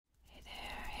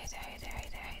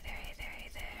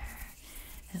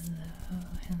Hello, hello,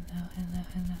 hello,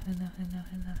 hello, hello, hello,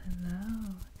 hello,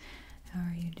 hello. How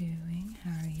are you doing?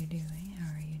 How are you doing?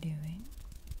 How are you doing?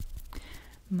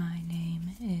 My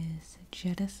name is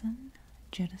Jettison.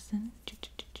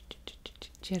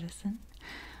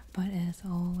 But as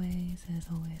always,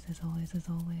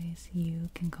 you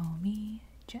can call me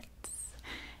Jets.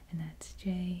 And that's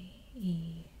Jets.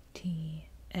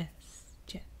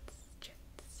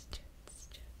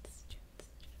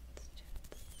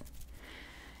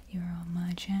 You're on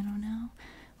my channel now,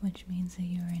 which means that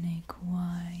you're in a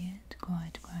quiet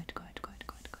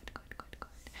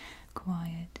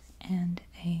and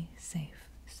a safe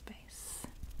space.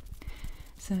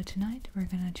 So tonight we're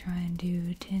gonna try and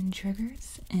do 10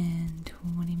 triggers in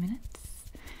 20 minutes,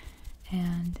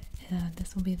 and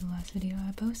this will be the last video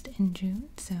I post in June.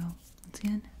 So once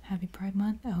again, happy Pride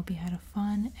Month. I hope you had a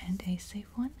fun and a safe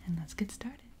one, and let's get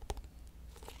started.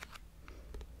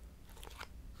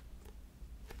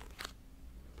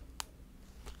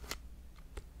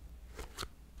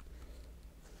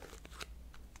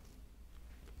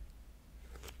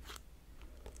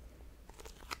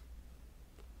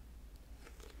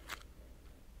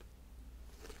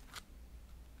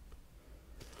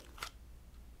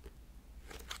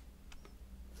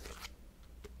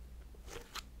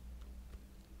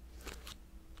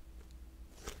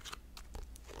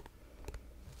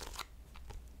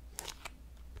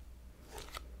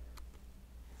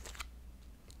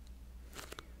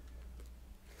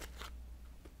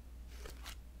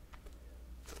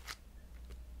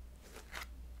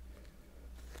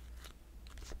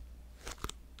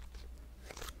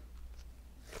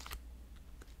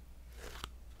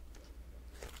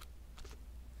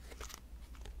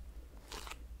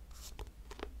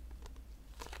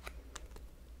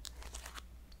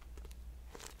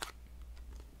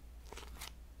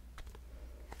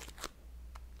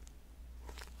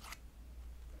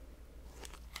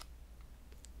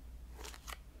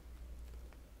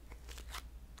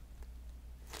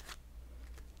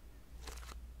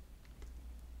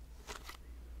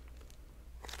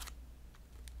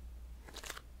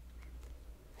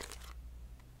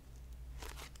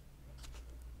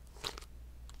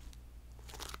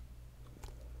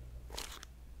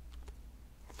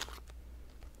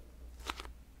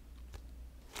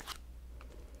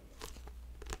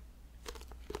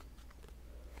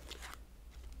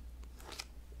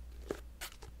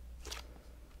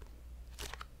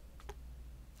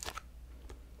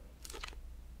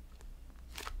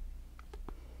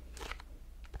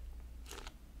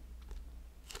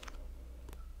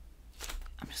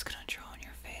 I'm just gonna draw on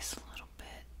your face a little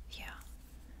bit. Yeah.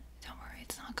 Don't worry,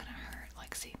 it's not gonna hurt.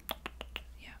 Like, see?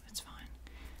 Yeah, it's fine.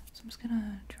 So I'm just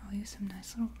gonna draw you some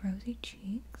nice little rosy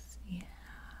cheeks. Yeah.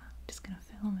 Just gonna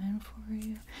fill them in for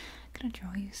you. Gonna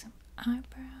draw you some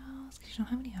eyebrows. Because you don't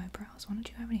have any eyebrows. Why don't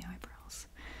you have any eyebrows?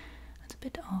 That's a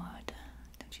bit odd,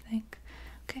 don't you think?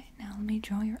 Okay, now let me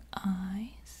draw your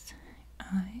eyes.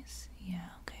 Eyes. Yeah,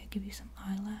 okay. Give you some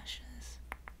eyelashes.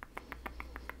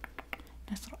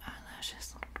 Nice little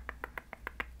eyelashes.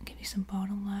 Give you some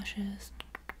bottom lashes.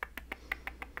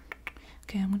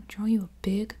 Okay, I'm gonna draw you a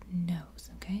big nose,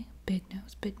 okay? Big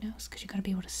nose, because you gotta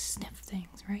be able to sniff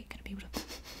things, right? You gotta be able to.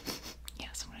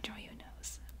 Yeah, so I'm gonna draw you a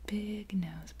nose. Big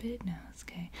nose,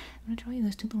 okay? I'm gonna draw you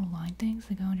those two little line things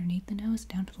that go underneath the nose,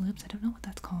 down to the lips. I don't know what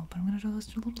that's called, but I'm gonna draw those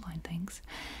two little line things.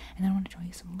 And then I wanna draw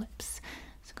you some lips.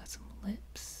 So I got some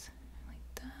lips, like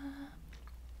that.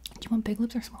 Do you want big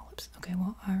lips or small lips? Okay,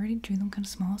 well, I already drew them kind of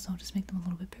small, so I'll just make them a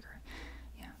little bit bigger.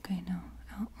 Yeah, okay, now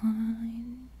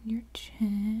outline your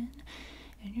chin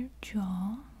and your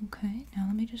jaw. Okay, now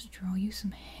let me just draw you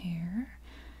some hair.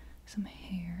 Some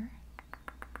hair.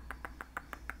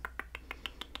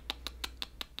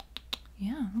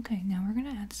 Yeah, okay, now we're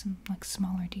gonna add some, like,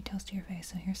 smaller details to your face.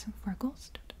 So here's some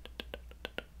freckles.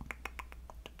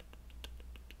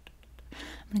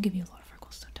 I'm gonna give you a lot of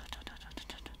freckles.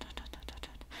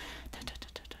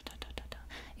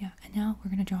 Yeah, and now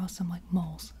we're gonna draw some, like,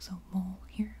 moles. So mole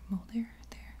here, mole there,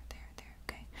 there.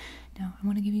 Okay. Now I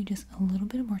want to give you just a little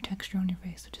bit more texture on your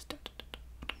face. So just.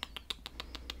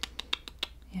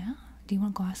 Yeah. Do you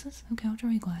want glasses? Okay, I'll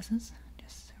draw you glasses.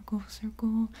 Just circle,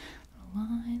 little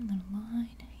line.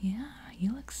 Yeah,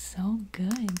 you look so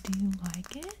good. Do you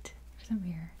like it? Here's a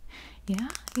mirror. Yeah,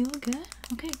 you look good.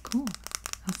 Okay, cool.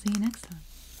 I'll see you next time.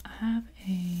 I have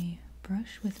a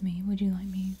brush with me. Would you like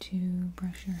me to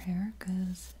brush your hair?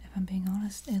 Because if I'm being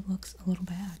honest, it looks a little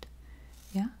bad.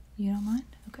 Yeah? You don't mind?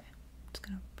 Okay. I'm just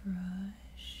gonna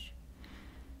brush.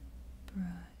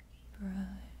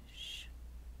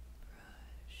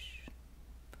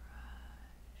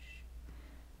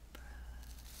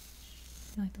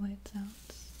 You like the way it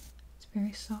sounds? It's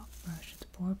very soft brush. It's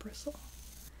boar bristle.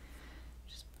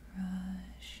 Just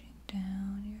brushing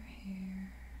down your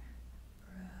hair.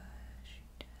 Brushing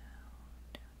down,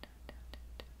 down, down, down,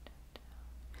 down, down, down,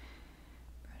 down.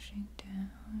 Brushing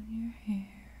down your hair.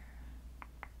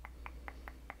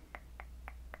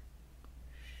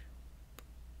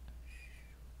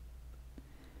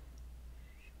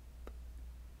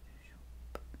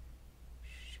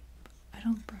 I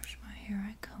don't brush my hair,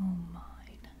 I comb mine.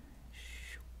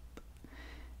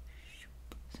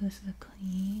 So this is a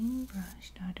clean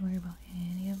brush, don't have to worry about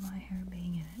any of my hair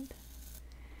being in it.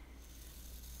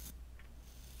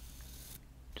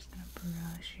 Just gonna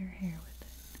brush your hair with it.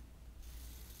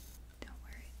 Don't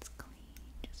worry, it's clean.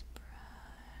 Just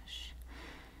brush.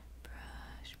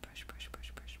 Brush, brush, brush,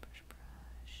 brush, brush, brush,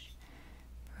 brush.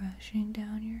 Brushing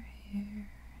down your hair.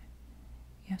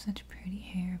 You have such pretty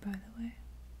hair, by the way.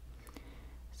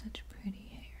 Such pretty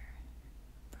hair.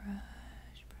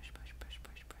 Brush, brush, brush, brush,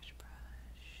 brush, brush,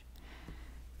 brush.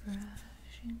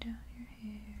 Brushing down your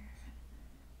hair.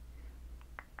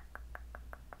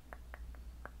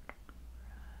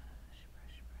 Brush,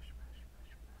 brush, brush, brush,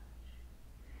 brush, brush.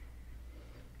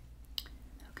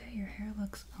 Okay, your hair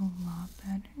looks a lot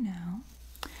better now.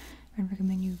 I'd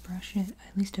recommend you brush it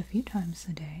at least a few times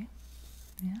a day.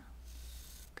 Yeah?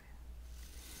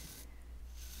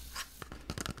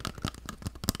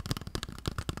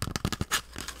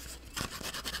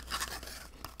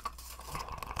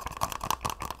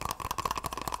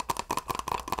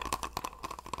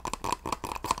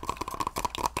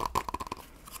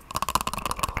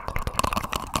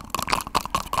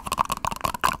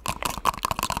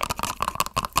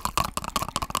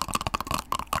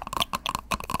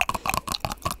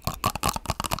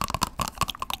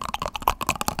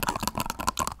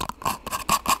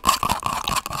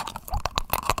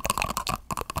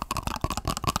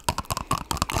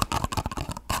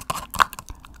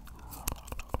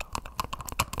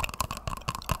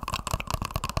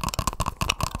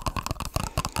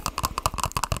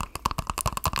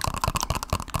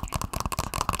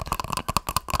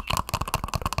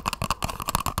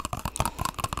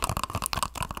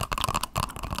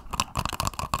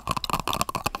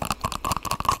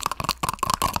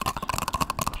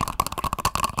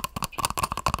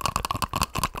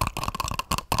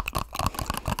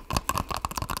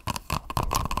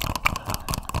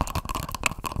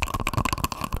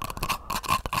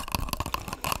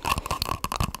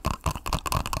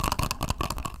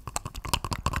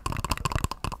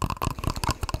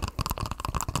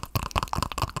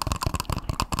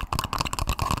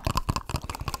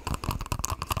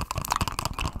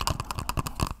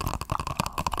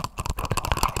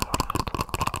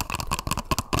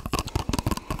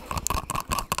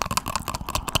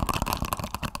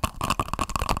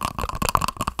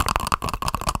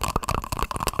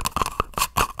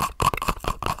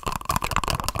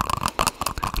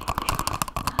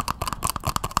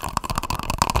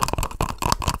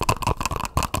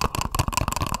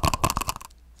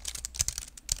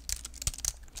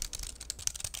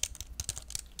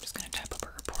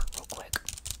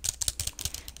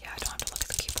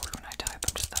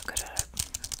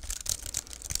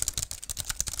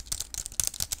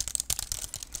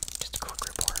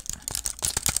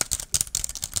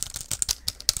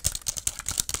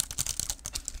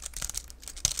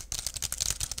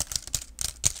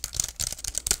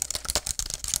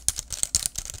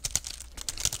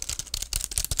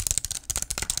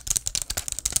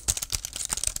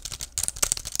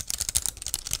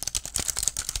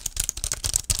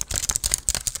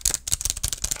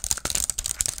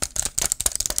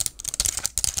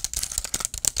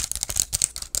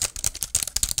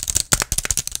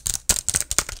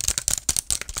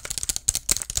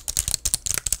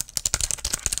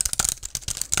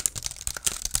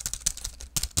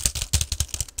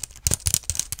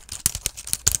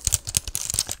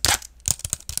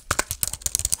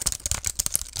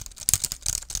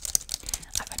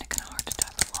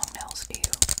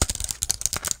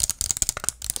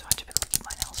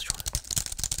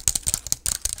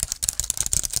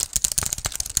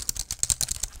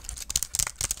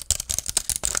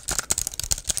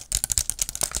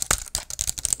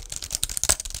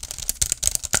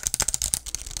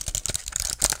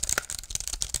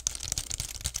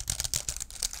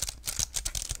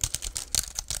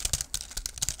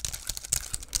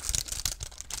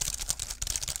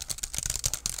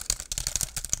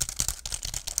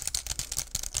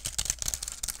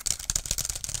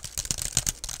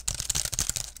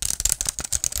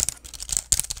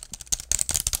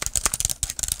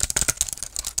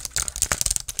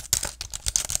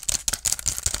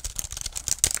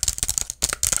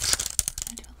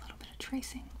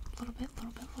 tracing, a little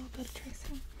bit of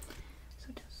tracing. So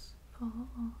just follow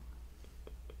along.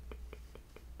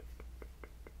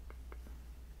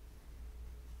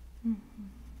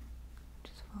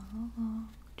 Just follow along,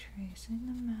 tracing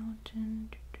the mountain.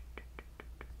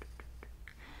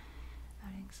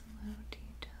 Adding some little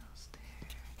details there.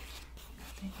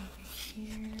 Nothing over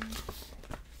here.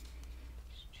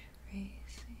 Just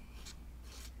tracing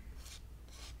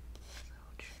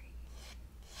little trees.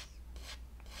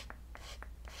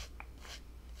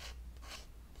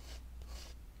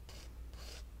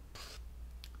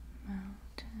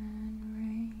 Mountain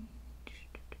range.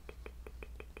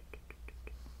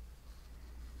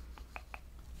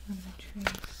 I'm going to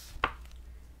trace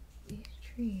these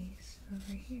trees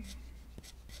over here.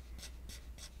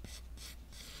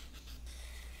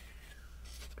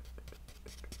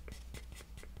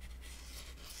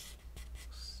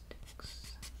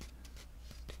 Sticks.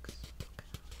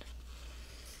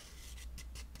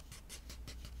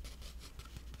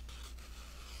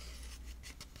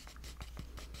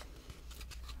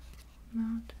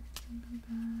 Mountains in the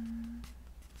back.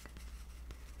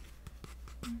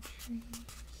 More trees.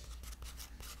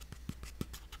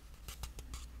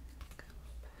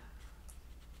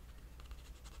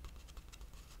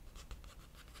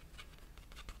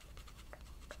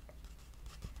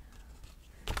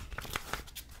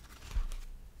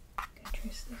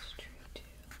 Trace this tree too.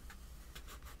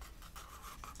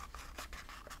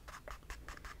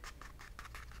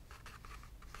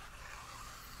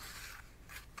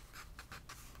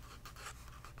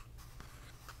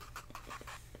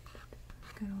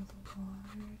 Got all the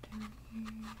water down here.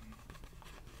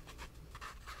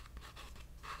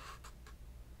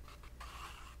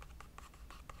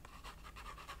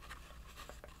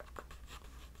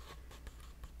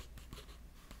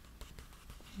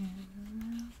 And the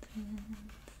mountains.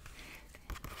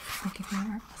 Like if you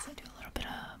were also doing